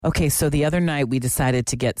Okay, so the other night we decided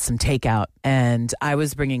to get some takeout, and I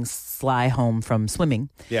was bringing Sly home from swimming.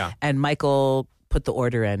 Yeah. And Michael put the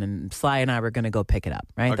order in, and Sly and I were going to go pick it up,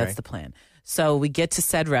 right? Okay. That's the plan. So we get to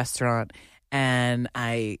said restaurant, and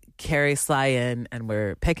I carry Sly in, and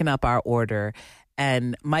we're picking up our order.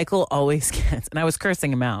 And Michael always gets, and I was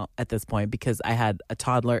cursing him out at this point because I had a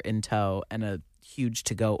toddler in tow and a huge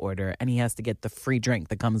to-go order, and he has to get the free drink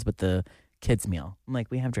that comes with the kids' meal. I'm like,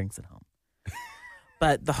 we have drinks at home.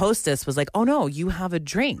 But the hostess was like, oh, no, you have a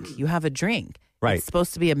drink. You have a drink. Right. It's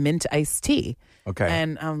supposed to be a mint iced tea. Okay.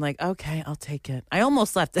 And I'm like, okay, I'll take it. I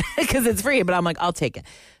almost left it because it's free, but I'm like, I'll take it.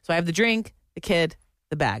 So I have the drink, the kid,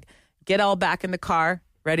 the bag. Get all back in the car,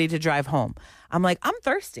 ready to drive home. I'm like, I'm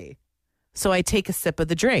thirsty. So I take a sip of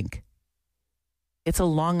the drink. It's a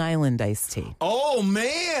Long Island iced tea. Oh,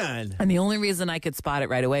 man. And the only reason I could spot it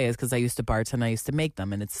right away is because I used to bartend. I used to make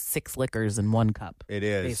them, and it's 6 liquors in 1 cup. It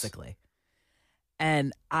is. Basically.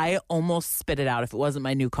 And I almost spit it out. If it wasn't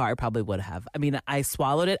my new car, I probably would have. I mean, I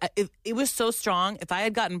swallowed it. It was so strong. If I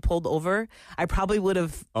had gotten pulled over, I probably would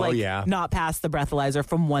have not passed the breathalyzer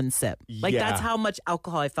from 1 sip. Like, that's how much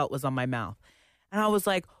alcohol I felt was on my mouth. And I was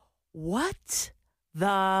like, what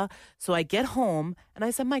the? So I get home, and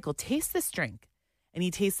I said, Michael, taste this drink. And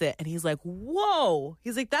he tastes it, and he's like, whoa.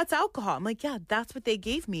 He's like, that's alcohol. I'm like, yeah, that's what they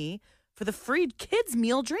gave me for the free kids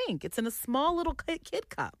meal drink. It's in a small little kid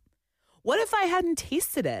cup. What if I hadn't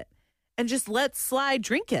tasted it and just let Sly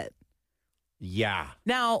drink it? Yeah.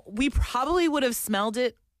 Now, we probably would have smelled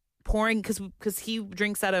it pouring because he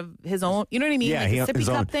drinks out of his own, you know what I mean? Yeah, like a sippy his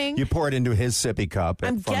cup own thing. You pour it into his sippy cup.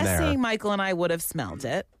 I'm from guessing there. Michael and I would have smelled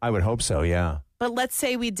it. I would hope so, yeah. But let's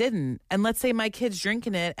say we didn't. And let's say my kid's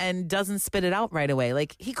drinking it and doesn't spit it out right away.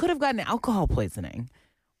 Like, he could have gotten alcohol poisoning.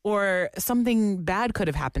 Or something bad could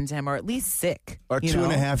have happened to him, or at least sick. A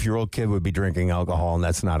 2.5-year-old kid would be drinking alcohol, and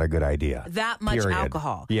that's not a good idea. That much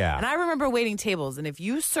alcohol. Yeah. And I remember waiting tables, and if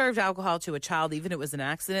you served alcohol to a child, even if it was an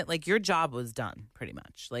accident, like, your job was done, pretty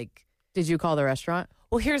much. Like, did you call the restaurant?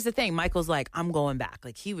 Well, here's the thing. Michael's like, I'm going back.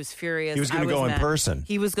 Like, he was furious. He was going to go in person.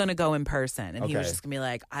 He was going to go in person, and he was just going to be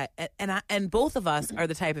like, and both of us are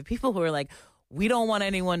the type of people who are like, we don't want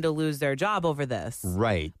anyone to lose their job over this.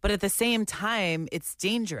 Right. But at the same time, it's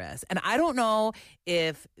dangerous. And I don't know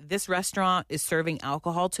if this restaurant is serving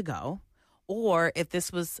alcohol to go or if this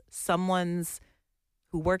was someone's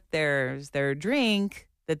who worked their drink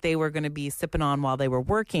that they were going to be sipping on while they were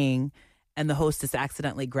working, and the hostess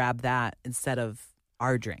accidentally grabbed that instead of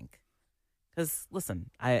our drink. Because, listen,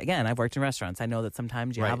 I've worked in restaurants. I know that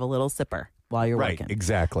sometimes you have a little sipper while you're working. Right,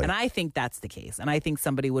 exactly. And I think that's the case. And I think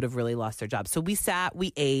somebody would have really lost their job. So we sat,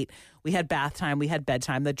 we ate, we had bath time, we had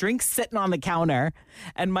bedtime. The drink's sitting on the counter.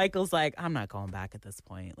 And Michael's like, I'm not going back at this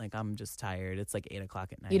point. Like, I'm just tired. It's like 8 o'clock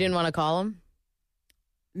at night. You didn't want to call him?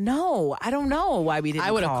 No, I don't know why we didn't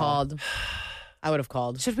I would have called. I would have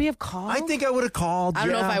called. Should we have called? I think I would have called. I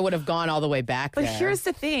don't know if I would have gone all the way back But there. here's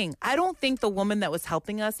the thing. I don't think the woman that was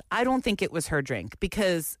helping us, I don't think it was her drink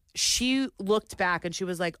because she looked back and she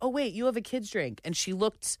was like, oh, wait, you have a kid's drink. And she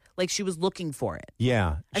looked like she was looking for it.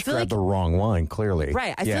 Yeah. I She feel grabbed like- the wrong one, clearly.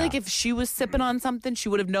 Right. I feel like if she was sipping on something, she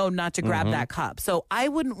would have known not to grab that cup. So I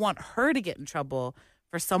wouldn't want her to get in trouble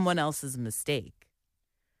for someone else's mistake.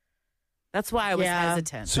 That's why I was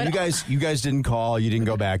hesitant. So you guys didn't call. You didn't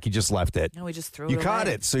go back. You just left it. No, we just threw it You away. caught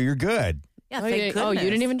it, so you're good. Yeah, Oh, thank you, goodness. oh, you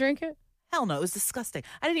didn't even drink it? Hell no, it was disgusting.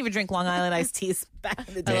 I didn't even drink Long Island iced teas back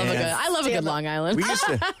in the day. I love a good Long Island. We used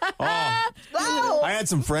to. I had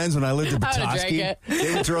some friends when I lived in I would've drank Petoskey. it.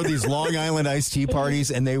 They would throw these Long Island iced tea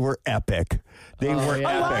parties, and they were epic. They were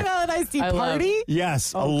yeah. A Long epic. Island iced tea I love- party?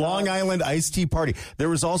 Yes, a Long Island iced tea party. There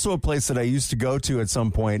was also a place that I used to go to at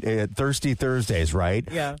some point, at Thirsty Thursdays, right?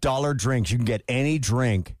 Yeah. Dollar drinks. You can get any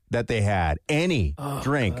drink that they had, any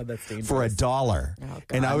drink God, that's dangerous. for $1.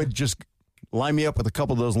 And I would just line me up with a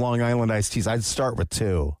couple of those Long Island iced teas. I'd start with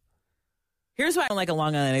 2. Here's why I don't like a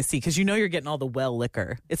Long Island iced tea, because you know you're getting all the well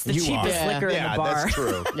liquor. It's the You cheapest are. liquor in the bar. That's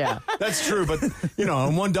true. Yeah. That's true, but,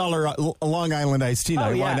 on $1 Long Island iced tea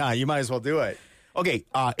night, why yeah. not? You might as well do it. Okay,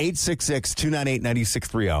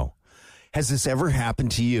 866-298-9630. Has this ever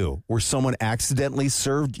happened to you where someone accidentally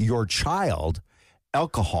served your child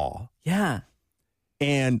alcohol? Yeah.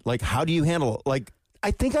 And, how do you handle it? I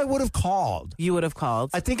think I would have called. You would have called.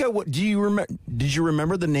 I think I would. Do you remember? Did you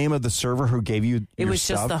remember the name of the server who gave you It your was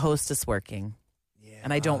stuff? just the hostess working.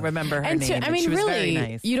 And I don't remember her And name. I but mean, she was really, very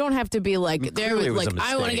nice. you don't have to be like, clearly it was a I want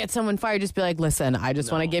to mistake. get someone fired. Just be like, listen, I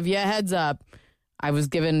just want to give you a heads up. I was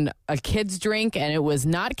given a kid's drink and it was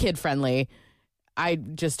not kid friendly. I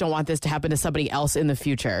just don't want this to happen to somebody else in the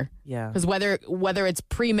future. Yeah. Because whether it's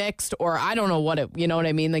pre-mixed or I don't know what it, you know what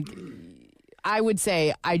I mean? Like, I would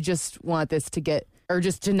say I just want this to get or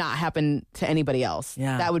just to not happen to anybody else.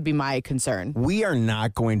 Yeah. That would be my concern. We are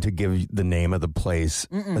not going to give the name of the place,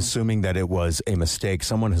 assuming that it was a mistake.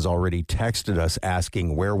 Someone has already texted us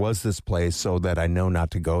asking, where was this place, so that I know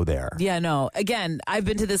not to go there. Yeah, no. Again, I've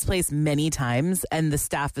been to this place many times, and the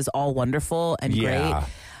staff is all wonderful and great.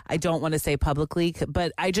 I don't want to say publicly,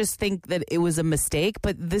 but I just think that it was a mistake.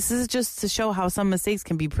 But this is just to show how some mistakes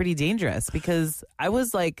can be pretty dangerous, because I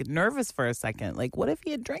was like nervous for a second. Like, what if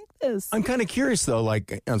he had drank this? I'm kind of curious, though.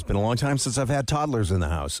 Like, it's been a long time since I've had toddlers in the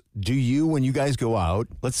house. Do you, when you guys go out,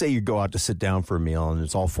 let's say you go out to sit down for a meal and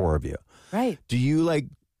it's all four of you. Right. Do you like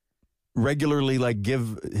regularly like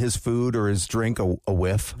give his food or his drink a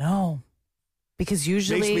whiff? No. Because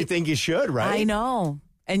usually... Makes me think you should, right? I know.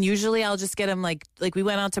 And usually I'll just get him like we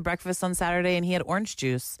went out to breakfast on Saturday and he had orange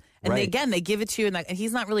juice. And they give it to you and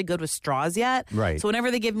he's not really good with straws yet. Right. So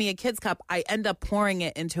whenever they give me a kid's cup, I end up pouring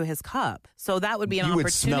it into his cup. So that would be an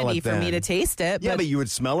opportunity for me to taste it. Yeah, but you would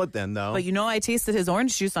smell it then, though. But I tasted his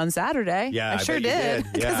orange juice on Saturday. Yeah, I sure did.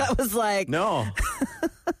 Because I was like... No.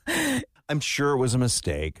 I'm sure it was a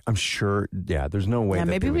mistake. I'm sure, there's no way that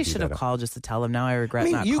maybe they would we do should have that. called just to tell him. Now I regret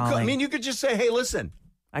not calling. You could just say, hey, listen.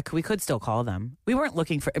 We could still call them. We weren't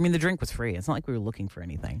looking for... the drink was free. It's not like we were looking for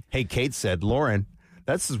anything. Hey, Kate said, Lauren,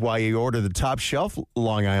 this is why you order the top shelf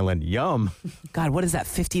Long Island. Yum. God, what is that,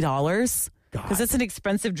 $50? Because it's an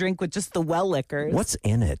expensive drink with just the well liquors. What's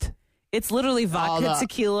in it? It's literally vodka,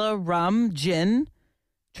 tequila, rum, gin,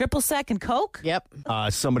 triple sec, and Coke. Yep.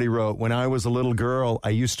 Somebody wrote, when I was a little girl, I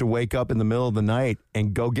used to wake up in the middle of the night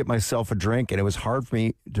and go get myself a drink, and it was hard for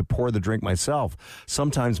me to pour the drink myself.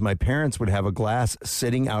 Sometimes my parents would have a glass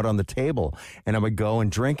sitting out on the table, and I would go and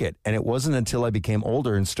drink it. And it wasn't until I became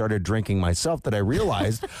older and started drinking myself that I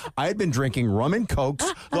realized I had been drinking rum and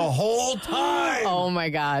Cokes the whole time. Oh, my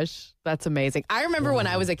gosh. That's amazing. I remember when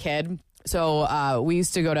I was a kid... So we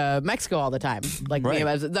used to go to Mexico all the time. Like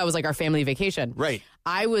that was like our family vacation. Right.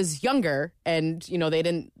 I was younger, and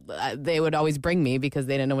they would always bring me because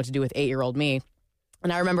they didn't know what to do with 8-year-old me.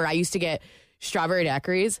 And I remember I used to get strawberry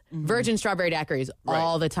daiquiris, virgin strawberry daiquiris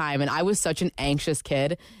all the time. And I was such an anxious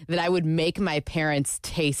kid that I would make my parents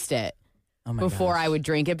taste it. Before I would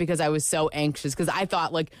drink it, because I was so anxious, because I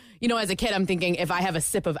thought, as a kid, I'm thinking if I have a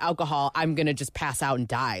sip of alcohol, I'm going to just pass out and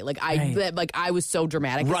die. I was so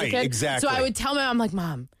dramatic as a kid. Exactly. So I would tell my mom,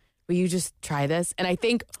 Mom, will you just try this? And I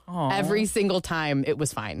think every single time it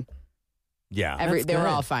was fine. Yeah. They were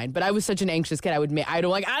all fine. But I was such an anxious kid. I don't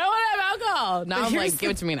want to have alcohol. Now I'm like,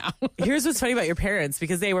 give it to me now. Here's what's funny about your parents,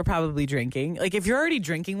 because they were probably drinking. Like, if you're already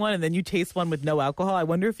drinking one and then you taste one with no alcohol, I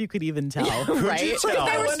wonder if you could even tell. Right? You tell?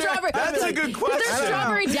 They were strawberry. That's a good question. They're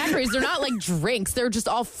strawberry daiquiris. They're not like drinks. They're just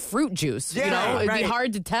all fruit juice. Yeah, It'd be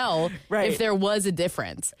hard to tell if there was a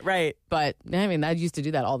difference. Right. But I used to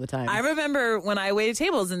do that all the time. I remember when I waited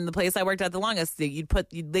tables in the place I worked at the longest, they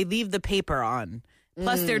leave the paper on.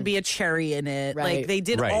 Plus, there'd be a cherry in it. Right. Like, they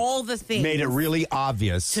did all the things. Made it really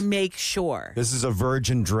obvious. To make sure. This is a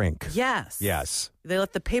virgin drink. Yes. Yes. They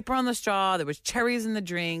left the paper on the straw. There was cherries in the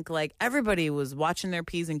drink. Like, everybody was watching their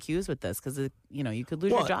P's and Q's with this, because, you could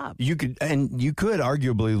lose your job. You could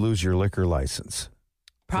arguably lose your liquor license.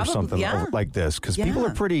 Probably, for something like this, because people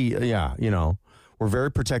are pretty, we're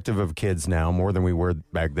very protective of kids now, more than we were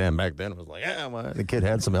back then. Back then, it was like, the kid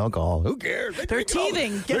had some alcohol. Who cares? They're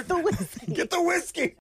teething. Get the whiskey. Get the whiskey.